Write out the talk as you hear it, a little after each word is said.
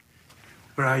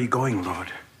Where are you going,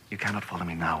 Lord? You cannot follow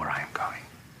me now where I am going.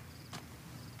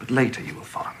 But later you will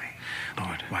follow me.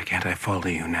 Lord, why can't I follow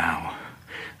you now?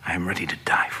 I am ready to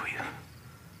die for you.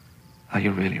 Are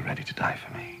you really ready to die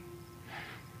for me?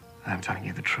 I am telling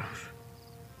you the truth.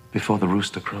 Before the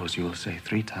rooster crows, you will say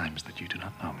 3 times that you do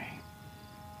not know me.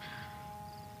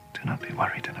 Do not be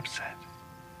worried and upset.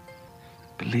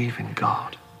 Believe in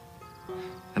God,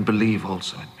 and believe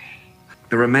also in me.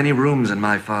 There are many rooms in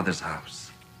my Father's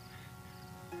house,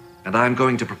 and I am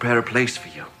going to prepare a place for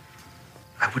you.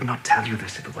 I would not tell you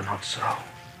this if it were not so.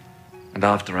 And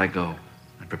after I go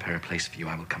and prepare a place for you,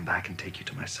 I will come back and take you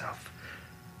to myself,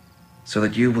 so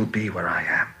that you will be where I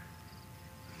am.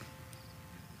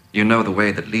 You know the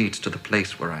way that leads to the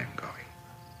place where I am going.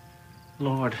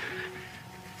 Lord,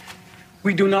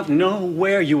 we do not know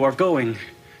where you are going,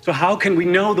 so how can we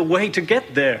know the way to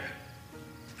get there?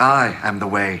 I am the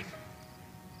way,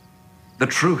 the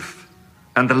truth,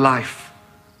 and the life.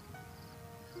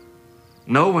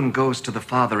 No one goes to the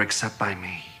Father except by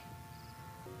me.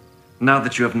 Now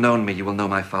that you have known me, you will know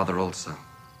my Father also.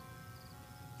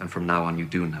 And from now on, you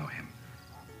do know him,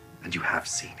 and you have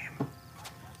seen him.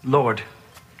 Lord,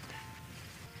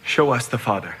 show us the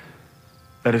Father.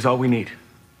 That is all we need.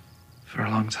 For a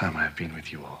long time I have been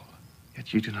with you all,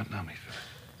 yet you do not know me, Philip.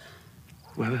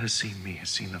 Whoever has seen me has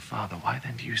seen the Father. Why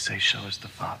then do you say, show us the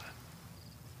Father?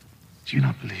 Do you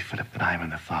not believe, Philip, that I am in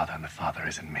the Father and the Father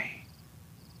is in me?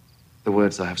 The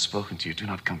words I have spoken to you do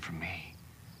not come from me.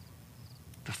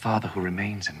 The Father who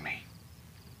remains in me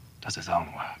does his own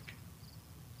work.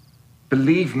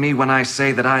 Believe me when I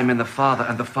say that I am in the Father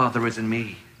and the Father is in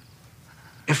me.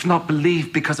 If not,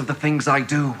 believe because of the things I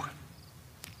do.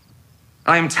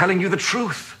 I am telling you the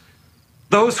truth.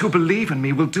 Those who believe in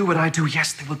me will do what I do.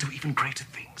 Yes, they will do even greater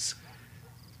things.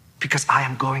 Because I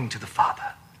am going to the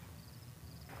Father.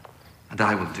 And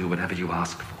I will do whatever you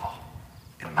ask for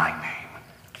in my name,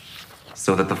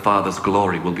 so that the Father's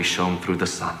glory will be shown through the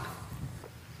Son.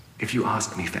 If you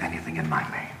ask me for anything in my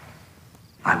name,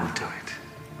 I will do it.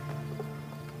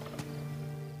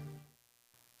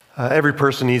 Every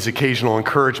person needs occasional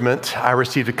encouragement. I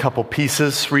received a couple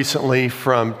pieces recently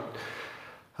from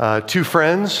 2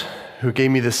 friends who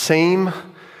gave me the same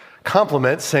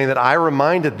compliment, saying that I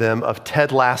reminded them of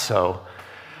Ted Lasso.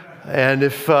 And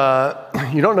if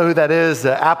you don't know who that is,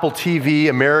 the Apple TV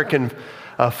American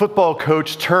football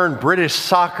coach turned British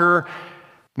soccer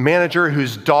manager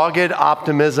whose dogged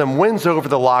optimism wins over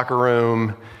the locker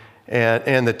room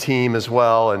and the team as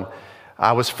well. And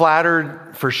I was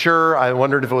flattered for sure. I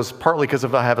wondered if it was partly because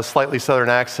I have a slightly southern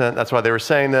accent. That's why they were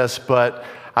saying this, but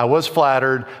I was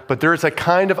flattered. But there's a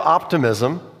kind of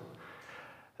optimism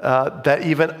that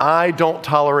even I don't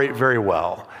tolerate very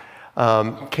well.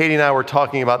 Katie and I were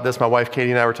talking about this. My wife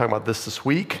Katie and I were talking about this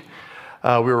week. We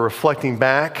were reflecting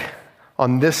back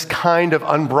on this kind of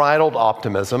unbridled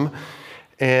optimism.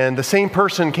 And the same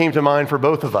person came to mind for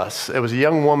both of us. It was a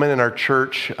young woman in our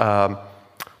church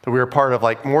that we were part of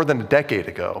like more than a decade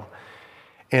ago.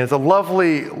 And it's a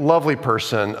lovely, lovely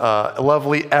person, a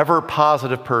lovely, ever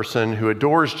positive person who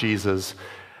adores Jesus.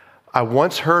 I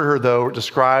once heard her, though,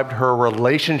 describe her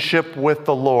relationship with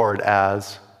the Lord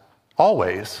as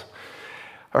always.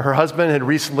 Her husband had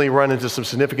recently run into some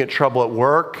significant trouble at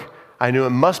work. I knew it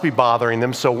must be bothering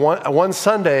them. So one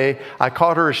Sunday, I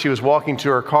caught her as she was walking to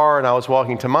her car and I was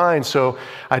walking to mine. So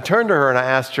I turned to her and I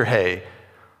asked her, hey,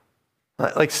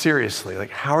 like seriously,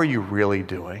 like how are you really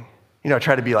doing? You know, I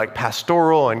try to be like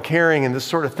pastoral and caring and this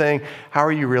sort of thing. How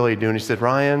are you really doing? She said,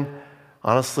 Ryan,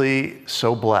 honestly,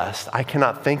 so blessed. I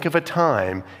cannot think of a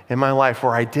time in my life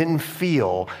where I didn't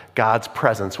feel God's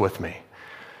presence with me.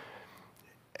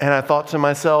 And I thought to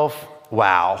myself,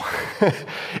 wow.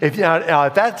 If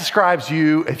that describes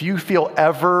you, if you feel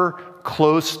ever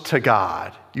close to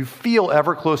God, you feel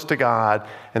ever close to God,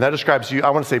 and that describes you,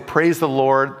 I want to say, praise the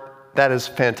Lord. That is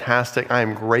fantastic. I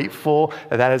am grateful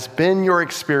that that has been your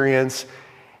experience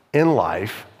in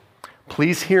life.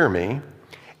 Please hear me.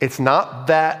 It's not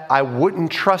that I wouldn't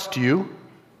trust you,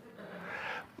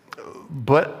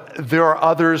 but there are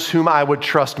others whom I would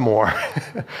trust more.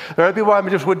 There are people I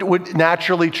just would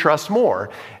naturally trust more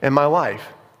in my life.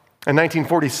 In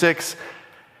 1946,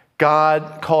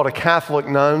 God called a Catholic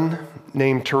nun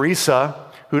named Teresa,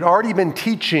 who'd already been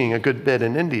teaching a good bit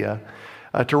in India,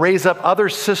 to raise up other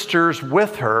sisters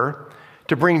with her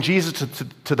to bring Jesus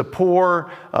to the poor,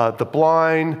 the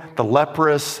blind, the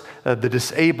leprous, the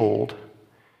disabled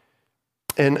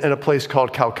in a place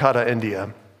called Calcutta,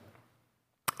 India.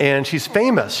 And she's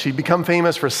famous. She'd become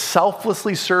famous for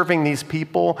selflessly serving these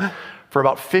people for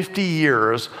about 50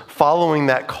 years following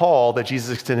that call that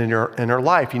Jesus extended in her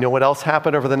life. You know what else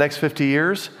happened over the next 50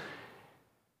 years?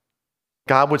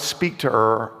 God would speak to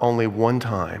her only one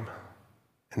time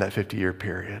in that 50-year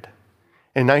period.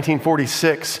 In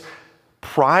 1946,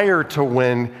 prior to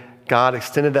when God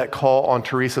extended that call on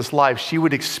Teresa's life, she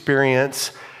would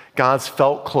experience God's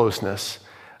felt closeness,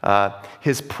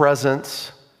 his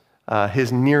presence,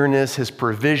 his nearness, his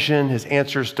provision, his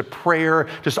answers to prayer,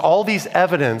 just all these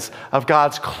evidence of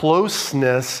God's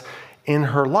closeness in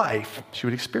her life. She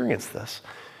would experience this.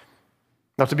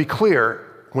 Now, to be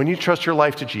clear, when you trust your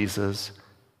life to Jesus,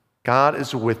 God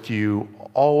is with you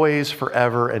always,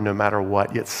 forever, and no matter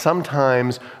what. Yet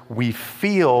sometimes we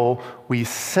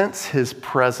sense his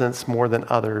presence more than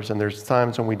others, and there's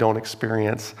times when we don't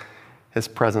experience his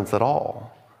presence at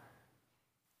all.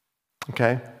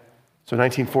 Okay? So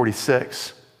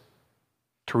 1946,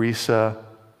 Teresa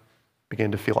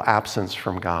began to feel absence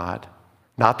from God.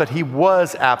 Not that he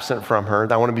was absent from her.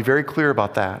 I want to be very clear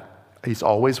about that. He's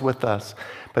always with us.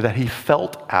 But that he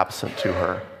felt absent to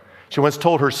her. She once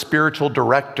told her spiritual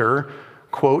director,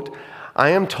 quote,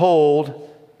 "I am told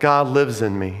God lives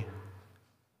in me,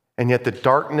 and yet the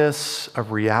darkness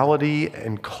of reality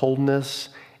and coldness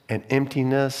and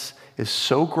emptiness is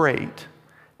so great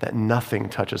that nothing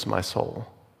touches my soul."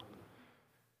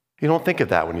 You don't think of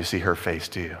that when you see her face,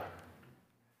 do you?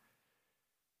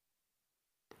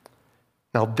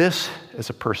 Now, this is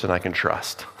a person I can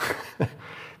trust.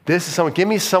 This is someone, give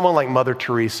me someone like Mother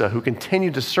Teresa who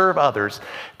continued to serve others,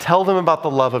 tell them about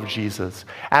the love of Jesus,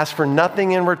 ask for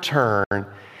nothing in return,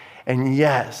 and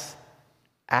yes,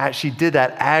 as she did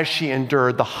that, as she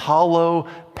endured the hollow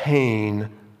pain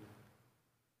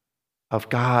of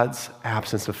God's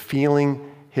absence, of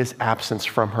feeling his absence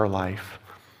from her life.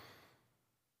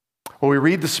 What we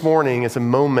read this morning is a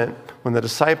moment when the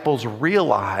disciples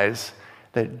realize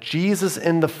that Jesus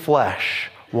in the flesh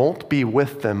won't be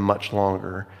with them much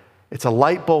longer. It's a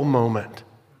light bulb moment.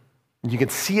 You can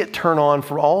see it turn on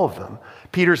for all of them.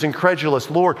 Peter's incredulous,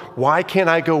 "Lord, why can't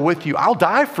I go with you? I'll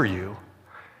die for you."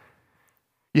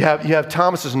 You have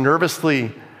Thomas is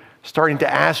nervously starting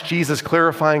to ask Jesus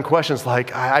clarifying questions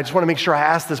like, I just want to make sure I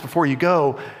ask this before you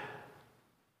go.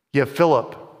 You have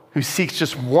Philip, who seeks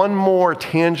just one more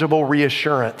tangible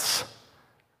reassurance.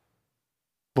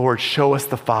 "Lord, show us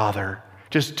the Father."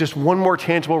 Just one more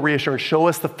tangible reassurance. Show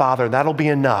us the Father. That'll be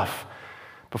enough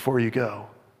before you go.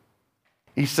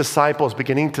 Each disciple is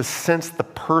beginning to sense the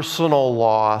personal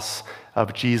loss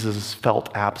of Jesus' felt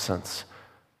absence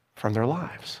from their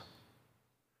lives.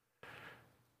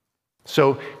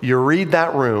 So you read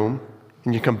that room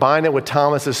and you combine it with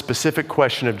Thomas's specific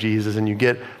question of Jesus, and you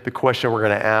get the question we're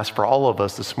going to ask for all of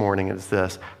us this morning is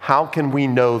this: how can we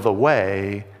know the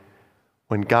way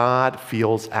when God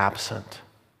feels absent?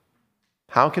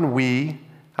 How can you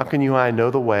and I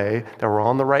know the way that we're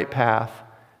on the right path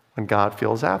when God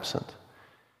feels absent?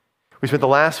 We spent the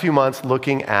last few months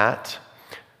looking at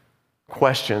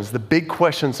questions, the big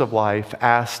questions of life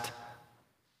asked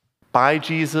by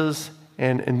Jesus,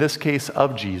 and in this case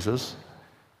of Jesus,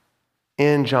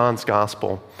 in John's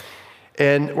gospel.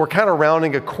 And we're kind of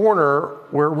rounding a corner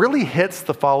where it really hits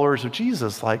the followers of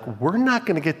Jesus, like we're not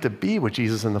going to get to be with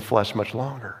Jesus in the flesh much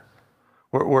longer.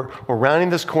 We're rounding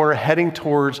this corner, heading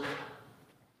towards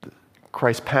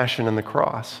Christ's passion and the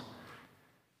cross.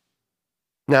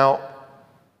 Now,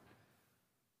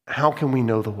 how can we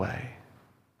know the way?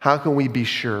 How can we be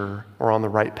sure we're on the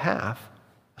right path?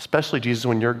 Especially, Jesus,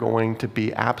 when you're going to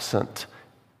be absent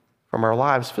from our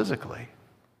lives physically.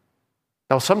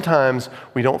 Now, sometimes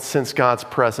we don't sense God's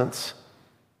presence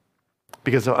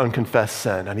because of unconfessed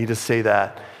sin. I need to say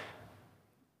that.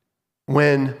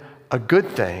 When a good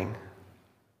thing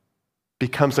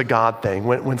becomes a God thing,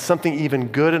 when something even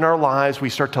good in our lives we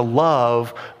start to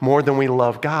love more than we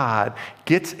love God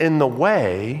gets in the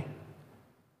way,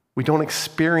 we don't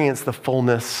experience the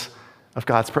fullness of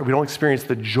God's presence. We don't experience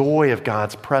the joy of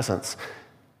God's presence.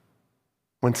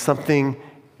 When something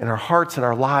in our hearts and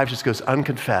our lives just goes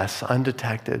unconfessed,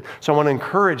 undetected. So I want to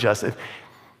encourage us,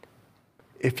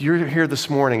 if you're here this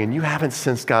morning and you haven't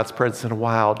sensed God's presence in a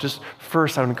while, just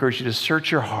first I would encourage you to search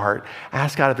your heart.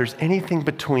 Ask God if there's anything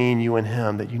between you and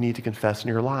him that you need to confess in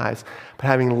your lives. But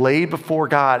having laid before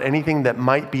God anything that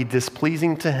might be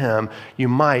displeasing to him, you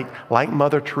might, like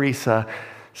Mother Teresa,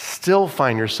 still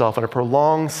find yourself in a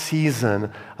prolonged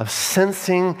season of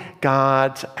sensing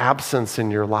God's absence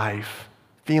in your life,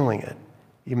 feeling it,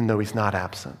 even though he's not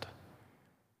absent.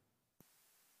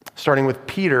 Starting with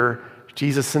Peter,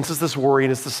 Jesus senses this worry in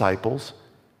his disciples,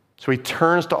 so he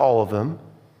turns to all of them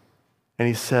and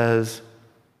he says,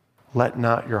 "Let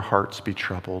not your hearts be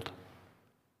troubled."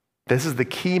 This is the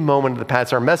key moment of the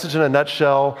passage. Our message in a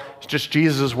nutshell is just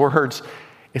Jesus' words.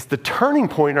 It's the turning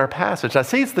point in our passage. I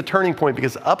say it's the turning point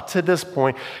because up to this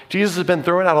point, Jesus has been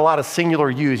throwing out a lot of singular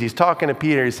yous. He's talking to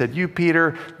Peter. He said, you,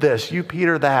 Peter, this, you,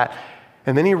 Peter, that.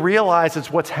 And then he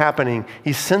realizes what's happening.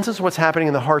 He senses what's happening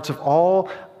in the hearts of all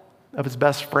of his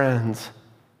best friends.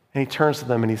 And he turns to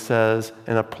them and he says,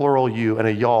 in a plural you and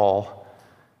a y'all,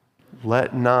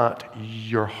 let not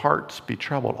your hearts be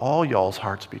troubled. All y'all's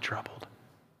hearts be troubled.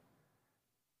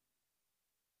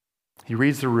 He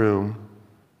reads the room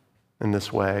in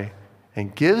this way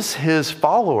and gives his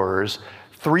followers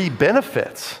 3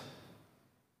 benefits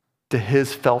to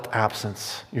his felt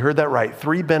absence. You heard that right,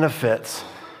 3 benefits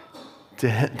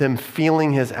to them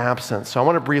feeling his absence. So I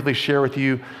want to briefly share with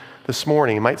you this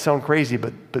morning. It might sound crazy,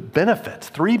 but benefits,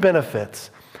 3 benefits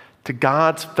to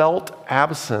God's felt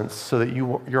absence so that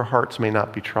your hearts may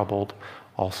not be troubled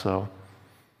also.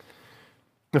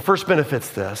 The first benefit's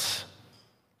this,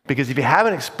 because if you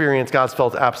haven't experienced God's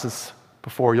felt absence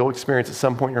before, you'll experience at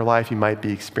some point in your life, you might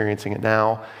be experiencing it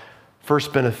now.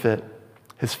 First benefit,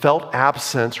 his felt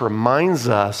absence reminds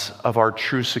us of our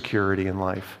true security in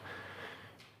life.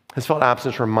 His felt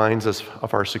absence reminds us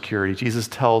of our security. Jesus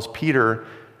tells Peter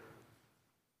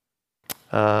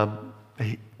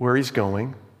where he's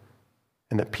going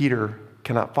and that Peter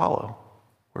cannot follow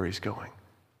where he's going.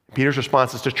 Peter's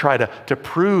response is to try to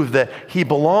prove that he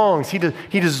belongs, he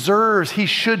deserves, he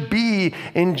should be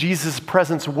in Jesus'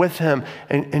 presence with him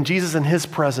and Jesus in his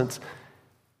presence.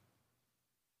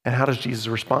 And how does Jesus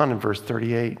respond in verse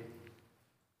 38?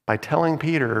 By telling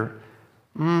Peter,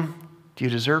 do you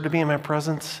deserve to be in my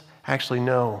presence? Actually,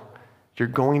 no. You're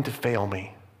going to fail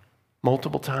me.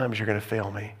 Multiple times you're going to fail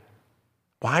me.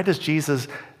 Why does Jesus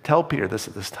tell Peter this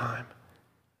at this time?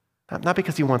 Not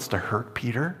because he wants to hurt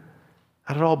Peter.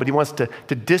 Not at all, but he wants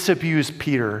to disabuse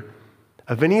Peter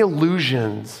of any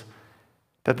illusions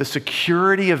that the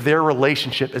security of their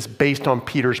relationship is based on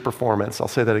Peter's performance. I'll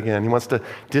say that again. He wants to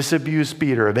disabuse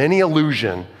Peter of any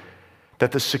illusion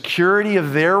that the security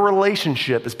of their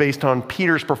relationship is based on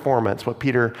Peter's performance, what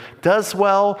Peter does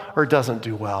well or doesn't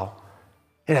do well.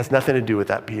 It has nothing to do with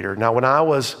that, Peter. Now, when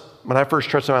I first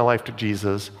trusted my life to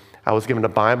Jesus, I was given a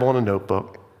Bible and a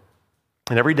notebook,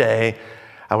 and every day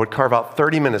I would carve out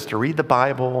 30 minutes to read the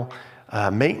Bible,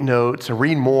 make notes, and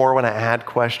read more when I had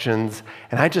questions.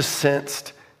 And I just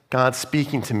sensed God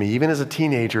speaking to me, even as a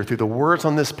teenager, through the words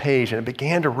on this page, and it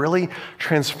began to really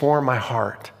transform my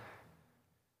heart.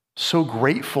 So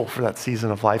grateful for that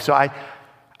season of life. So I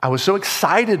was so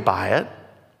excited by it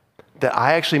that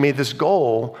I actually made this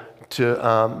goal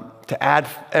to add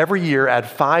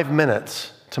 5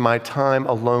 minutes to my time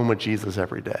alone with Jesus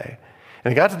every day.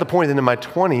 And it got to the point that in my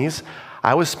 20s,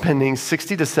 I was spending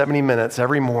 60 to 70 minutes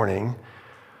every morning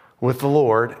with the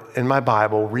Lord in my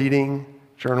Bible, reading,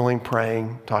 journaling,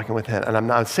 praying, talking with him.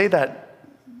 And I say that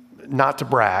not to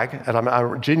brag, and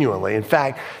I'm genuinely. In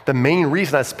fact, the main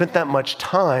reason I spent that much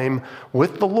time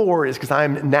with the Lord is because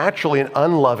I'm naturally an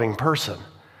unloving person.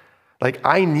 Like,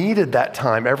 I needed that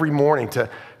time every morning to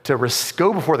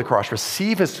go before the cross,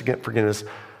 receive his forgiveness,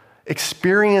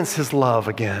 experience his love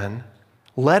again,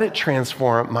 let it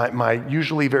transform my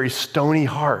usually very stony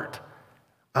heart.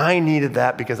 I needed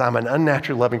that because I'm an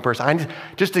unnaturally loving person.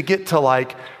 Just to get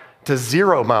to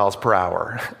 0 miles per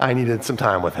hour, I needed some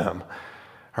time with him.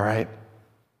 All right?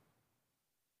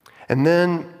 And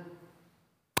then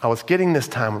I was getting this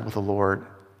time with the Lord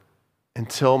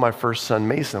until my first son,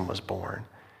 Mason, was born.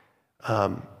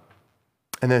 And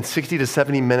then 60 to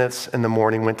 70 minutes in the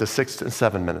morning went to 6 to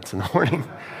 7 minutes in the morning,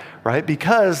 right?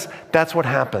 Because that's what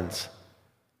happens.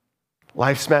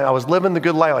 I was living the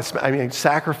good life.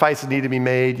 Sacrifices need to be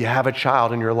made. You have a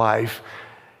child in your life.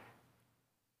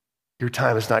 Your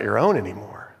time is not your own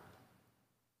anymore.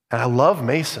 And I love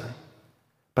Mason.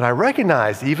 But I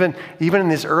recognized, even in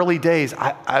these early days,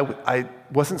 I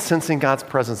wasn't sensing God's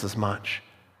presence as much.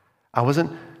 I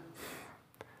wasn't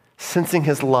sensing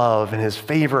his love and his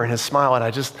favor and his smile, and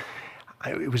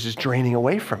it was just draining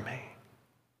away from me.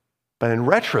 But in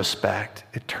retrospect,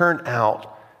 it turned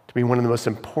out to be one of the most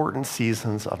important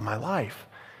seasons of my life.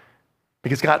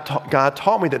 Because God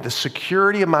taught me that the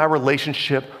security of my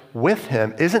relationship with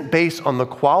him isn't based on the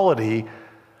quality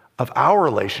of our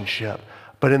relationship,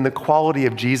 but in the quality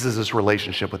of Jesus'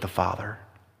 relationship with the Father.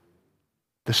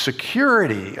 The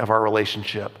security of our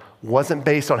relationship wasn't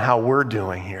based on how we're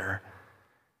doing here.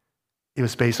 It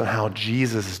was based on how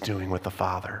Jesus is doing with the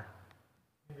Father.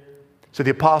 So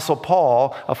the Apostle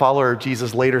Paul, a follower of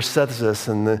Jesus, later says this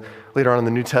later on in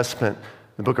the New Testament,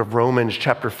 the book of Romans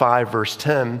chapter 5, verse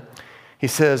 10. He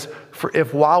says, "For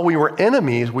if while we were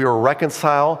enemies, we were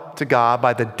reconciled to God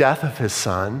by the death of his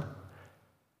Son,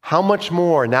 how much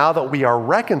more, now that we are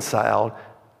reconciled,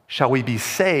 shall we be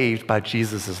saved by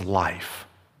Jesus' life.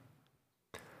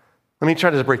 Let me try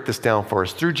to break this down for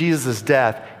us. Through Jesus'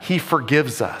 death, he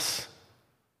forgives us.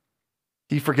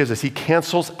 He forgives us. He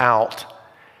cancels out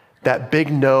that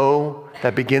big no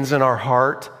that begins in our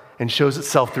heart and shows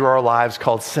itself through our lives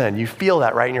called sin. You feel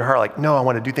that right in your heart, like, no, I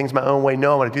want to do things my own way.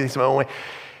 No, I want to do things my own way.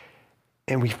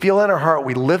 And we feel it in our heart,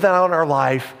 we live that out in our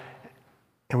life,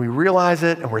 and we realize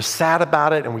it, and we're sad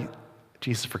about it, and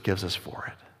Jesus forgives us for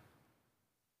it.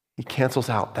 He cancels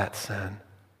out that sin.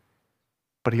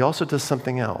 But he also does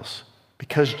something else.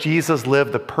 Because Jesus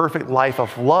lived the perfect life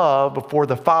of love before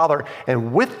the Father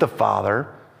and with the Father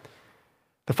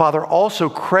also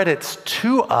credits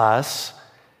to us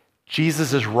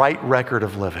Jesus' right record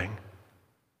of living.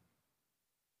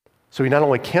 So he not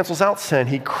only cancels out sin,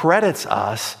 he credits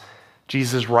us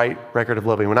Jesus' right record of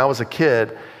living. When I was a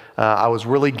kid, I was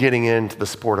really getting into the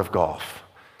sport of golf.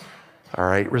 All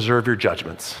right, reserve your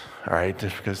judgments, all right,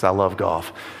 just because I love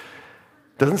golf.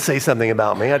 Doesn't say something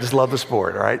about me, I just love the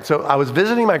sport, all right? So I was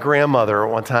visiting my grandmother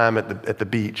one time at the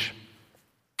beach.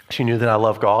 She knew that I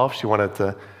love golf. She wanted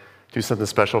to do something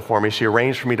special for me. She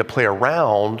arranged for me to play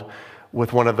around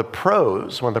with one of the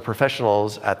pros, one of the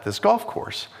professionals at this golf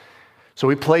course. So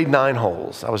we played 9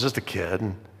 holes. I was just a kid.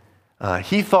 And,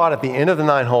 he thought at the end of the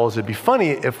 9 holes, it'd be funny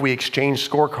if we exchanged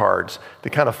scorecards to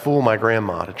kind of fool my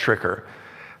grandma, to trick her.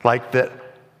 Like that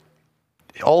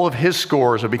all of his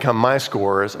scores would become my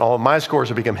scores, and all of my scores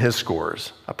would become his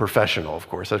scores. A professional, of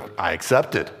course. I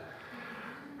accepted.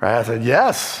 Right? I said,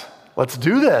 yes, let's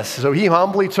do this. So he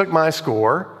humbly took my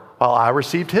score while I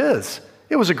received his.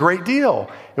 It was a great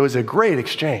deal. It was a great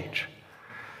exchange.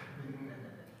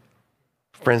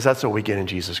 Friends, that's what we get in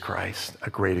Jesus Christ, a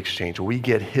great exchange. We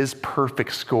get his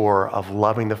perfect score of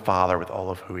loving the Father with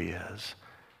all of who he is.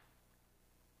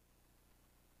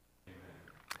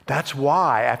 That's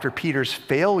why, after Peter's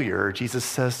failure, Jesus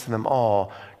says to them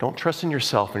all, don't trust in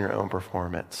yourself and your own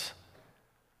performance.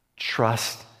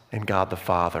 Trust in God the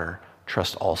Father.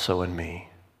 Trust also in me.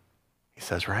 He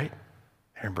says, right?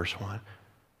 Here in verse 1.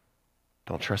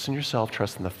 Don't trust in yourself,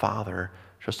 trust in the Father,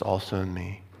 trust also in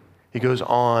me. He goes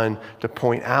on to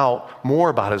point out more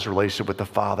about his relationship with the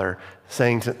Father,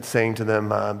 saying to them,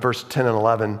 verse 10 and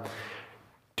 11,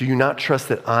 do you not trust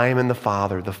that I am in the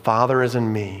Father is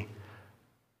in me?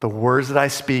 The words that I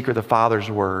speak are the Father's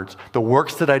words. The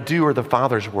works that I do are the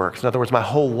Father's works. In other words, my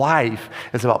whole life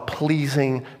is about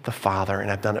pleasing the Father, and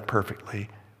I've done it perfectly.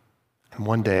 And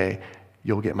one day,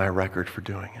 you'll get my record for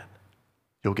doing it.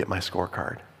 You'll get my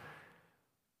scorecard.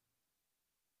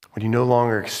 When you no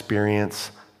longer experience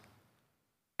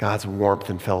God's warmth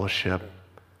and fellowship,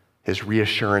 his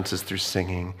reassurances through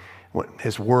singing,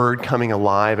 his word coming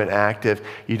alive and active,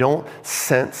 you don't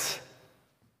sense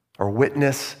or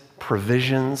witness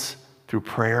provisions through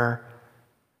prayer.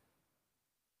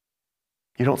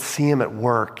 You don't see him at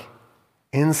work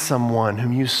in someone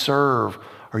whom you serve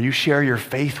or you share your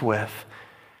faith with,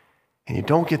 and you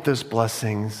don't get those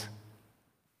blessings.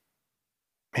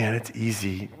 Man, it's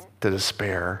easy to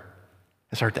despair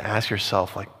and start to ask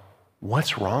yourself, like,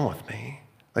 what's wrong with me?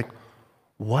 Like,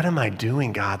 what am I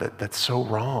doing, God, that's so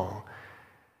wrong?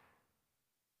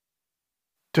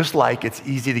 Just like it's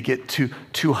easy to get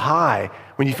too high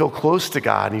when you feel close to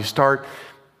God and you start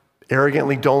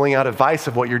arrogantly doling out advice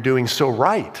of what you're doing so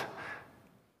right,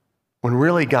 when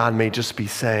really God may just be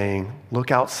saying,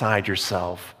 look outside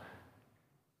yourself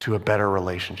to a better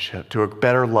relationship, to a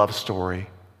better love story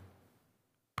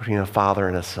between a father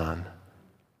and a son.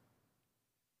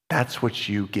 That's what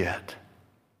you get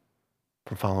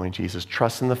from following Jesus.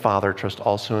 Trust in the Father, trust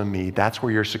also in me. That's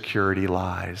where your security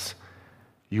lies.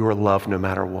 You are loved no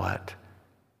matter what,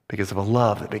 because of a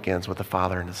love that begins with the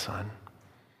Father and the Son.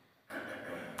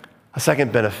 A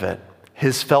second benefit,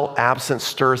 his felt absence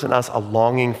stirs in us a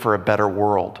longing for a better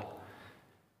world.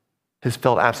 His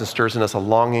felt absence stirs in us a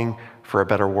longing for a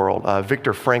better world.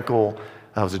 Viktor Frankl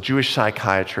was a Jewish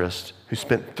psychiatrist who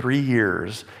spent 3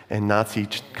 years in Nazi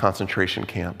concentration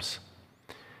camps.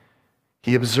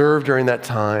 He observed during that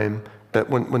time that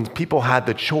when people had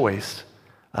the choice,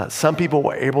 some people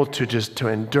were able to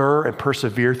endure and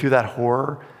persevere through that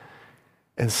horror,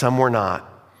 and some were not.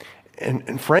 And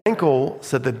Frankl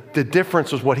said that the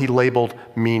difference was what he labeled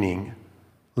meaning,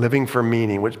 living for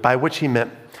meaning, by which he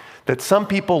meant that some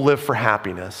people live for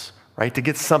happiness, right? To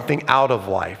get something out of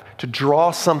life, to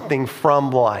draw something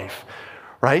from life,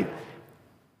 right?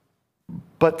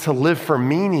 But to live for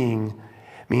meaning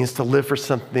means to live for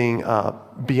something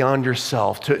beyond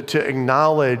yourself, to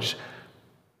acknowledge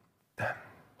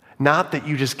not that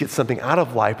you just get something out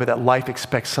of life, but that life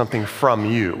expects something from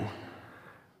you,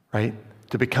 right?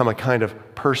 to become a kind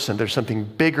of person. There's something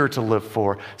bigger to live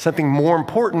for, something more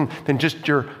important than just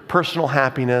your personal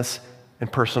happiness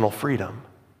and personal freedom.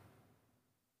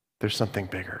 There's something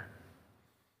bigger.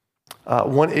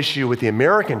 One issue with the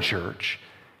American church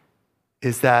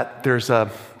is that there's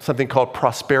something called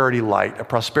prosperity light, a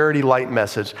prosperity light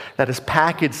message that has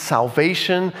packaged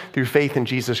salvation through faith in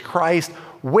Jesus Christ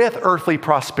with earthly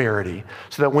prosperity,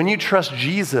 so that when you trust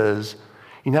Jesus,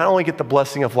 you not only get the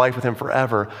blessing of life with him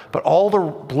forever, but all the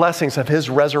blessings of his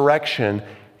resurrection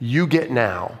you get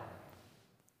now,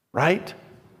 right?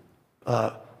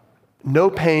 No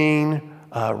pain,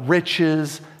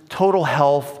 riches, total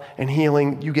health and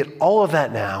healing. You get all of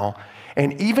that now.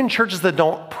 And even churches that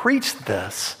don't preach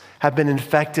this have been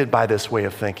infected by this way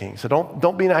of thinking. So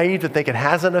don't be naive to think it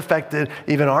hasn't affected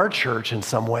even our church in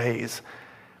some ways.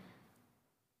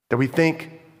 That we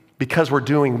think because we're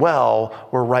doing well,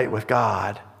 we're right with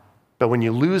God. But when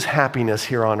you lose happiness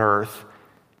here on earth,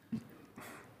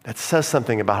 that says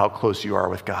something about how close you are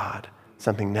with God.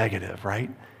 Something negative, right?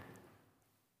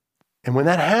 And when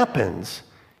that happens,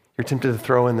 you're tempted to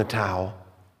throw in the towel.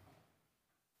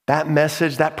 That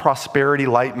message, that prosperity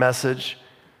light message,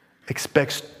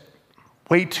 expects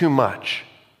way too much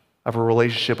of a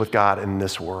relationship with God in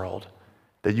this world.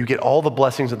 That you get all the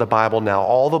blessings of the Bible now,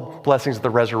 all the blessings of the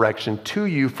resurrection to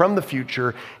you from the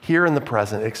future, here in the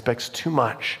present. It expects too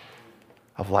much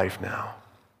of life now.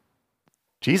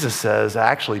 Jesus says,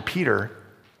 actually, Peter,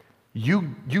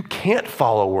 you can't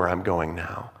follow where I'm going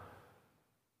now.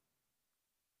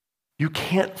 You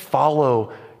can't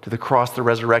follow to the cross, the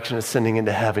resurrection, ascending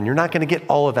into heaven. You're not going to get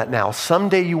all of that now.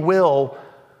 Someday you will,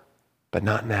 but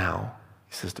not now,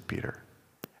 he says to Peter.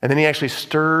 And then he actually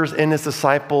stirs in his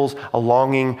disciples a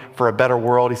longing for a better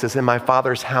world. He says, in my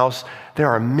Father's house, there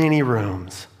are many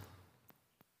rooms.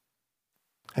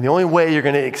 And the only way you're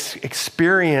going to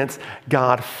experience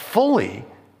God fully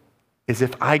is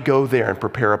if I go there and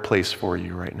prepare a place for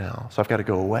you right now. So I've got to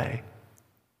go away.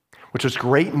 Which was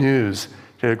great news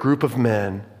to a group of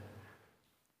men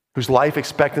whose life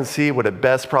expectancy would at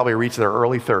best probably reach their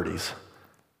early 30s.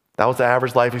 That was the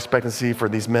average life expectancy for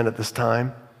these men at this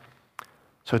time.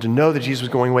 So to know that Jesus was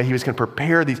going away, he was going to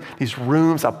prepare these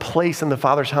rooms, a place in the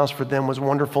Father's house for them was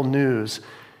wonderful news.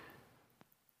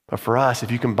 But for us,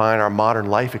 if you combine our modern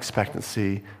life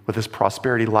expectancy with this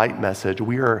prosperity light message,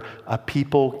 we are a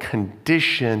people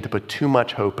conditioned to put too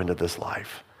much hope into this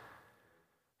life.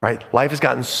 Right? Life has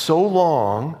gotten so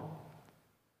long,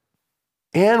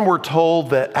 and we're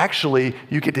told that actually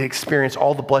you get to experience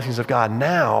all the blessings of God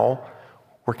now.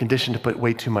 We're conditioned to put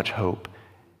way too much hope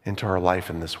into our life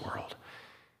in this world.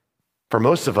 For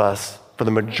most of us, for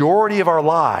the majority of our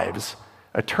lives,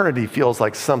 eternity feels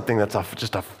like something that's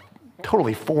just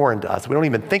totally foreign to us. We don't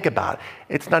even think about it.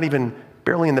 It's not even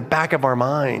barely in the back of our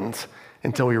minds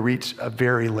until we reach a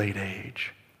very late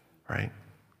age, right?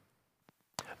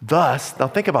 Thus, now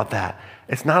think about that.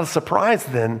 It's not a surprise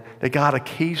then that God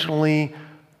occasionally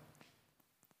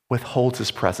withholds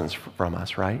his presence from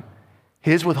us, right?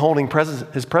 His withholding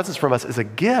his presence from us is a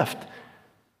gift,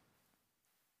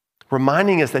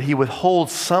 reminding us that he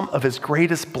withholds some of his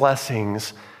greatest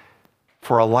blessings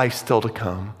for a life still to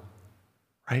come,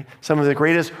 right? Some of the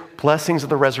greatest blessings of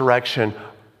the resurrection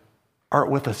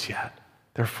aren't with us yet.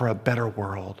 They're for a better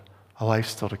world, a life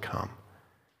still to come.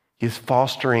 He is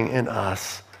fostering in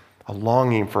us a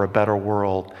longing for a better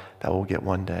world that we'll get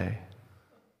one day.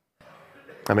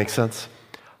 That makes sense?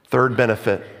 A third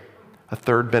benefit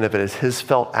is his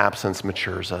felt absence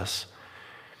matures us.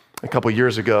 A couple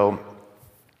years ago,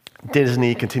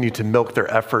 Disney continued to milk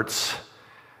their efforts,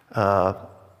 to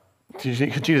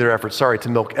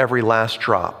milk every last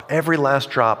drop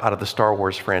out of the Star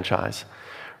Wars franchise.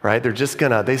 Right?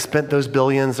 They spent those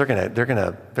billions, they're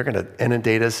gonna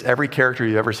inundate us. Every character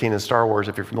you've ever seen in Star Wars,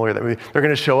 if you're familiar with that movie, they're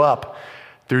gonna show up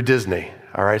through Disney.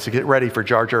 All right, so get ready for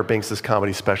Jar Jar Binks'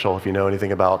 comedy special. If you know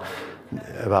anything about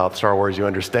Star Wars, you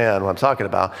understand what I'm talking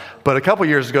about. But a couple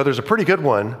years ago, there's a pretty good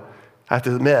one, I have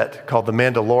to admit, called The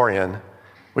Mandalorian,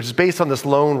 which is based on this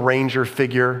Lone Ranger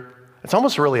figure. It's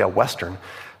almost really a Western,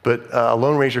 but a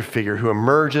Lone Ranger figure who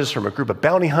emerges from a group of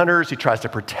bounty hunters. He tries to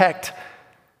protect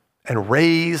and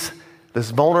raise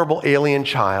this vulnerable alien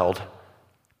child,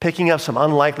 picking up some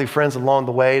unlikely friends along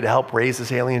the way to help raise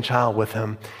this alien child with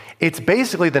him. It's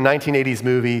basically the 1980s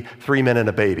movie 3 Men and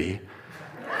a Baby,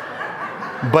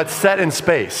 but set in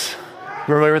space.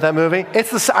 You familiar with that movie?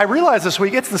 I realized this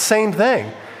week, it's the same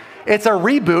thing. It's a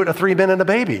reboot of 3 Men and a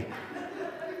Baby,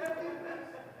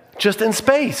 just in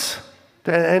space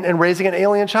and raising an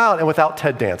alien child, and without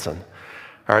Ted Danson.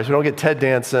 All right, so we don't get Ted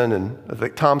Danson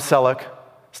and Tom Selleck,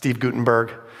 Steve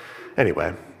Guttenberg.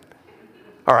 Anyway,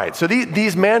 All right, so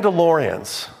these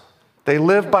Mandalorians, they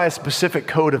live by a specific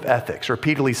code of ethics,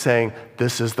 repeatedly saying,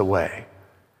 this is the way.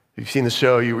 You've seen the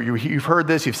show, you've heard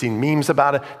this, you've seen memes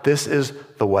about it. This is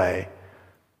the way.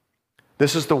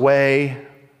 This is the way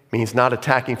means not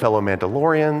attacking fellow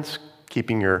Mandalorians,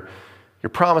 keeping your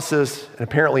promises, and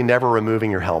apparently never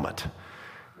removing your helmet.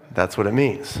 That's what it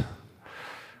means.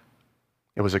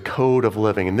 It was a code of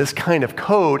living. And this kind of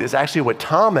code is actually what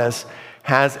Thomas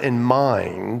has in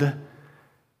mind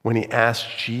when he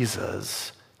asked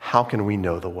Jesus, how can we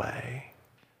know the way?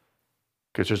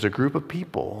 Because there's a group of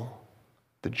people,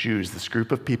 the Jews, this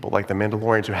group of people like the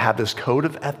Mandalorians who have this code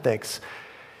of ethics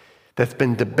that's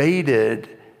been debated.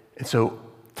 And so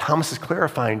Thomas is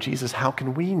clarifying, Jesus, how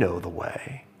can we know the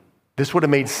way? This would have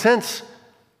made sense,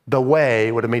 the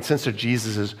way would have made sense to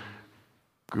Jesus'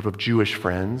 group of Jewish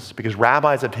friends, because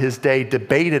rabbis of his day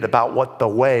debated about what the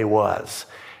way was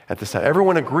at this time.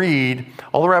 Everyone agreed,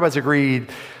 all the rabbis agreed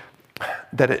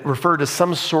that it referred to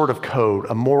some sort of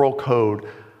code, moral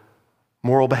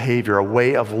behavior, a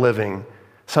way of living.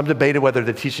 Some debated whether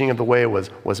the teaching of the way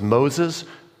was Moses,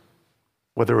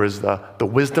 whether it was the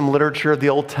wisdom literature of the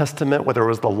Old Testament, whether it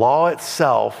was the law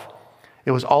itself.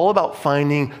 It was all about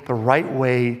finding the right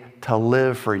way to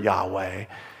live for Yahweh.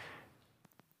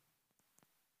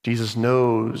 Jesus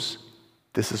knows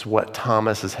this is what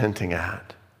Thomas is hinting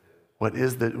at. What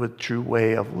is the true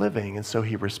way of living? And so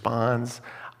he responds,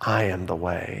 I am the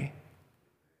way.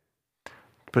 To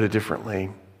put it differently,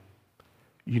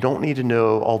 you don't need to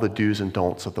know all the do's and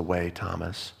don'ts of the way,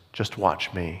 Thomas. Just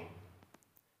watch me.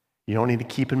 You don't need to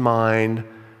keep in mind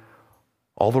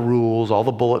all the rules, all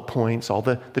the bullet points, all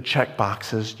the check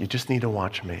boxes. You just need to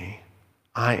watch me.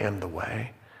 I am the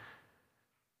way.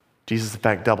 Jesus, in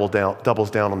fact,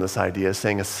 doubles down on this idea,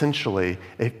 saying essentially,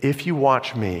 if you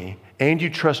watch me and you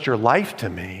trust your life to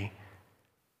me,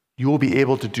 you will be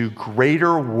able to do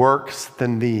greater works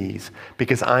than these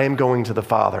because I am going to the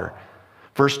Father.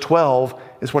 Verse 12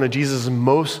 is one of Jesus'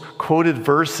 most quoted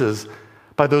verses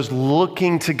by those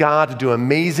looking to God to do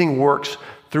amazing works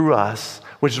through us,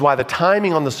 which is why the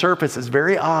timing on the surface is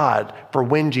very odd for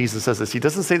when Jesus says this. He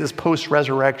doesn't say this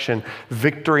post-resurrection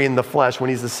victory in the flesh when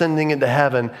he's ascending into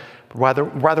heaven,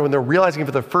 but rather when they're realizing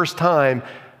for the first time,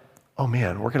 oh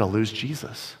man, we're going to lose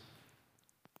Jesus.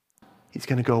 He's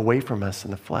going to go away from us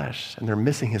in the flesh, and they're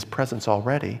missing his presence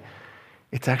already.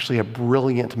 It's actually a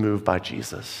brilliant move by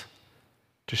Jesus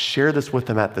to share this with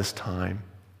them at this time.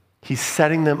 He's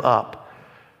setting them up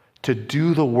to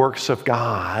do the works of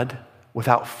God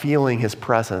without feeling his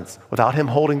presence, without him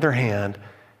holding their hand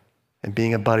and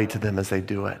being a buddy to them as they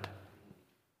do it.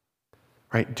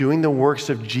 Right? Doing the works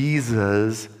of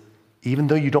Jesus, even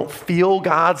though you don't feel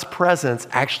God's presence,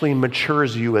 actually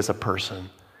matures you as a person.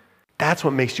 That's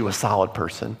what makes you a solid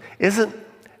person.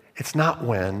 It's not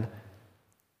when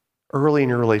early in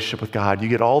your relationship with God, you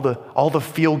get all the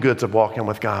feel-goods of walking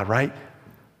with God, right?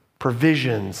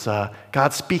 Provisions,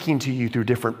 God speaking to you through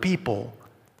different people,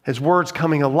 his words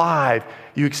coming alive.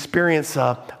 You experience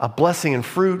a blessing and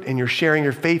fruit, and you're sharing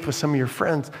your faith with some of your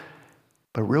friends.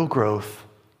 But real growth,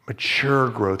 mature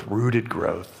growth, rooted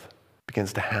growth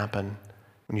begins to happen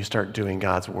when you start doing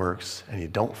God's works and you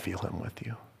don't feel him with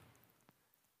you.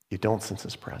 You don't sense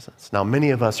his presence. Now, many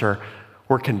of us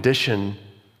we're conditioned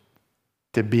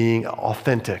to being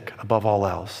authentic above all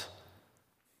else.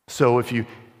 So if you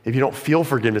don't feel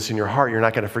forgiveness in your heart, you're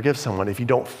not going to forgive someone. If you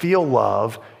don't feel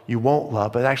love, you won't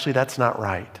love. But actually, that's not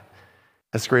right.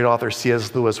 As great author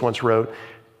C.S. Lewis once wrote,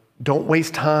 don't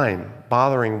waste time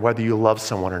bothering whether you love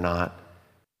someone or not.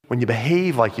 When you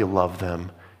behave like you love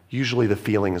them, usually the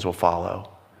feelings will follow.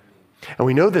 And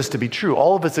we know this to be true.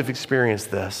 All of us have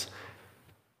experienced this.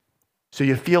 So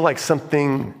you feel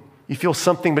something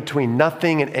between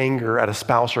nothing and anger at a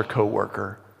spouse or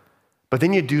coworker, but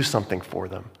then you do something for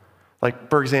them. Like,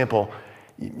 for example,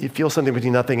 you feel something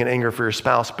between nothing and anger for your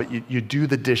spouse, but you do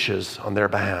the dishes on their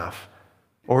behalf.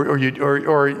 Or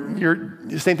you're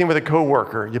same thing with a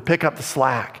coworker. You pick up the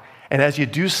slack. And as you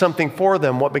do something for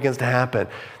them, what begins to happen?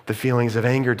 The feelings of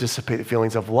anger dissipate, the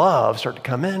feelings of love start to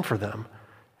come in for them.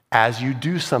 As you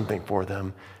do something for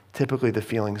them, typically the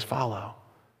feelings follow.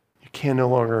 You can no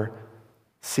longer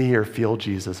see or feel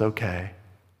Jesus. Okay,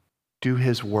 do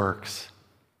his works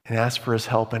and ask for his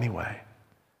help anyway.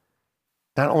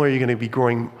 Not only are you going to be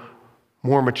growing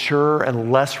more mature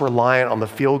and less reliant on the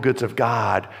feel-goods of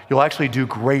God, you'll actually do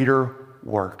greater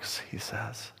works, he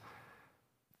says.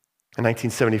 In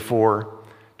 1974,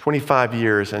 25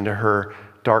 years into her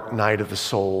dark night of the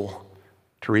soul,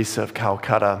 Teresa of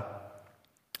Calcutta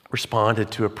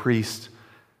responded to a priest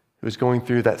who was going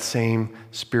through that same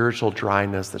spiritual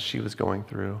dryness that she was going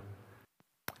through.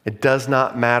 It does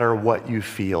not matter what you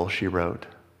feel, she wrote.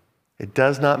 It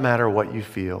does not matter what you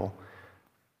feel.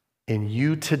 In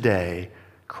you today,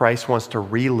 Christ wants to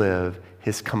relive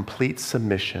his complete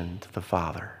submission to the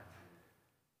Father.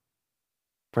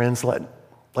 Friends, let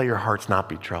your hearts not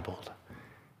be troubled.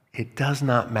 It does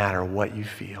not matter what you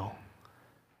feel.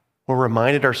 We're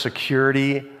reminded our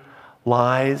security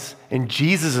lies in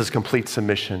Jesus' complete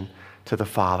submission to the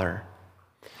Father.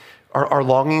 Our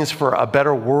longings for a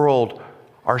better world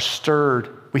are stirred.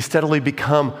 We steadily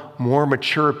become more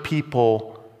mature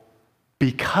people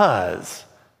because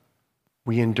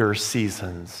we endure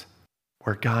seasons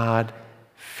where God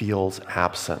feels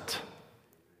absent,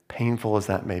 painful as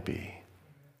that may be.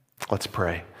 Let's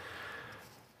pray.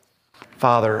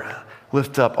 Father,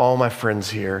 lift up all my friends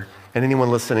here and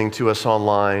anyone listening to us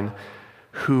online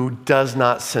who does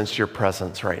not sense your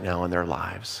presence right now in their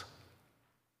lives.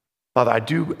 Father, I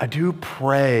do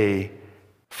pray,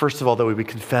 first of all, that we would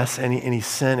confess any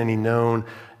sin, any known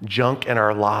junk in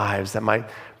our lives that might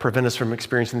prevent us from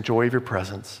experiencing the joy of your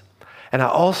presence. And I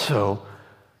also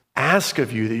ask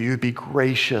of you that you would be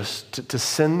gracious to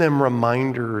send them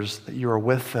reminders that you are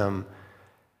with them.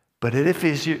 But if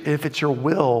it's your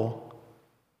will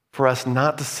for us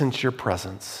not to sense your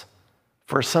presence,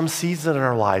 for some season in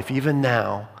our life, even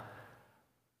now,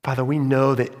 Father, we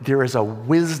know that there is a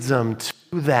wisdom to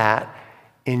that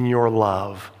in your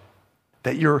love,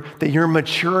 that you're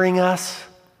maturing us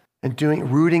and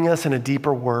rooting us in a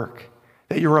deeper work,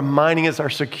 that you're reminding us our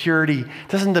security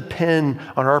doesn't depend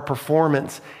on our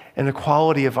performance and the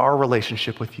quality of our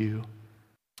relationship with you.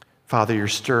 Father, you're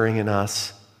stirring in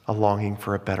us a longing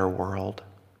for a better world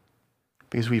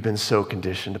because we've been so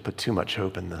conditioned to put too much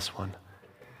hope in this one.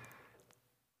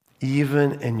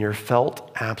 Even in your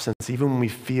felt absence, even when we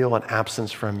feel an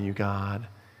absence from you, God,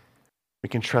 we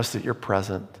can trust that you're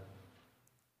present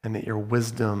and that your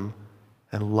wisdom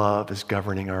and love is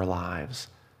governing our lives.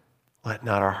 Let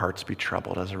not our hearts be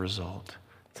troubled as a result.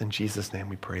 It's in Jesus' name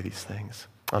we pray these things.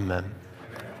 Amen.